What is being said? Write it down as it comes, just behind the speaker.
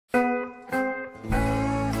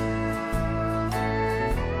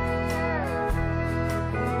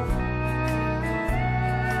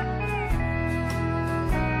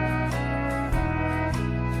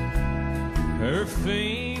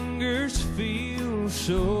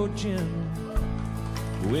so gentle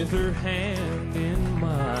with her hand in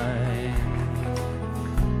mine.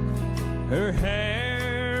 Her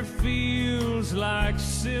hair feels like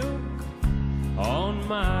silk on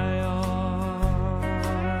my arm.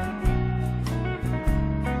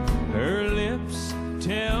 Her lips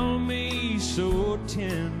tell me so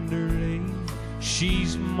tenderly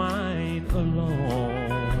she's mine alone,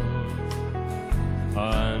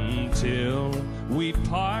 until we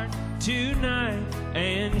part tonight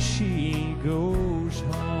and she goes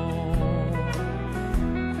home.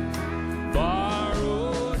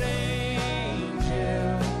 Borrowed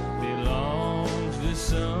angel belongs to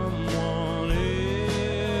someone else.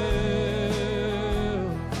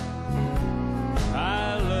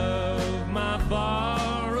 I love my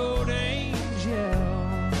borrowed angel,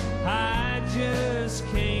 I just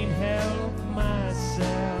can't help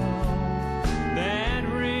myself. That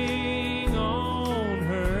ring on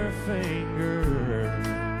her finger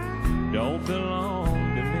don't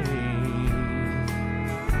belong to me,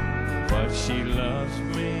 but she loves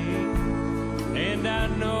me, and I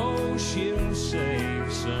know she'll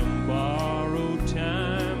save some borrowed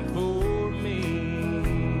time for me.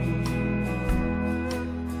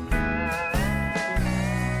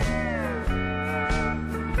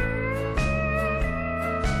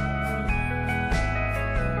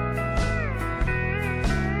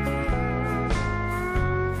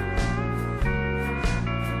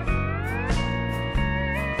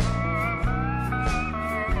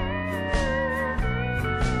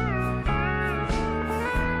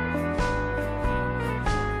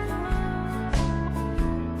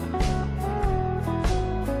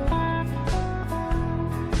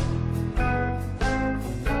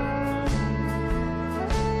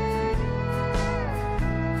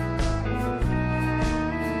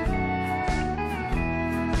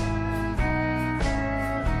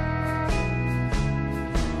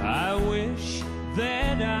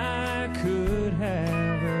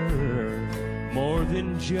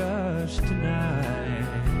 Just tonight,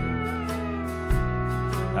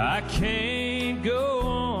 I can't go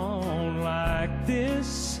on like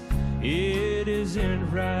this, it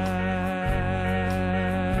isn't right.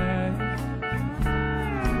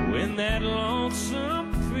 When that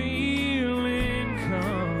lonesome feeling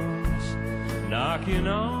comes knocking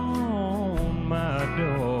on my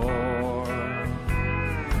door,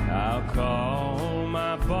 I'll call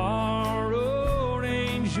my borrowed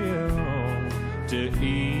angel to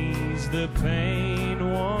ease the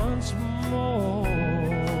pain once more.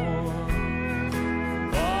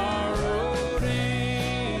 Borrowed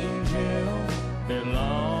angel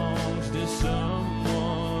belongs to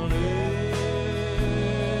someone else.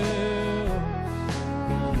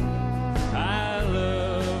 I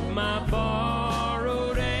love my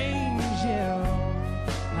borrowed angel,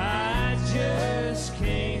 I just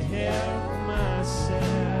can't help myself.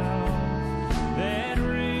 That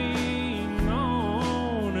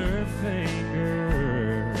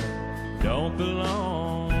finger don't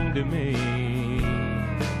belong to me,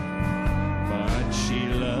 but she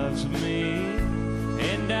loves me,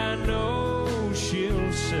 and I know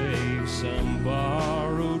she'll save some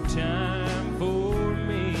borrowed time for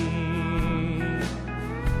me.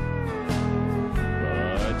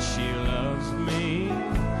 But she loves me,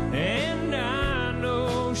 and I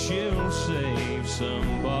know she'll save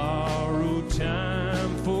some borrowed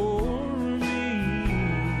time for me.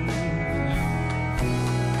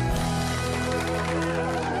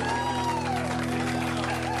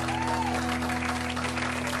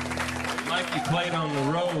 He played on the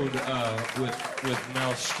road with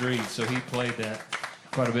Mel Street, so he played that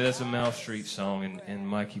quite a bit. That's a Mel Street song, and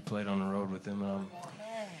Mikey played on the road with him.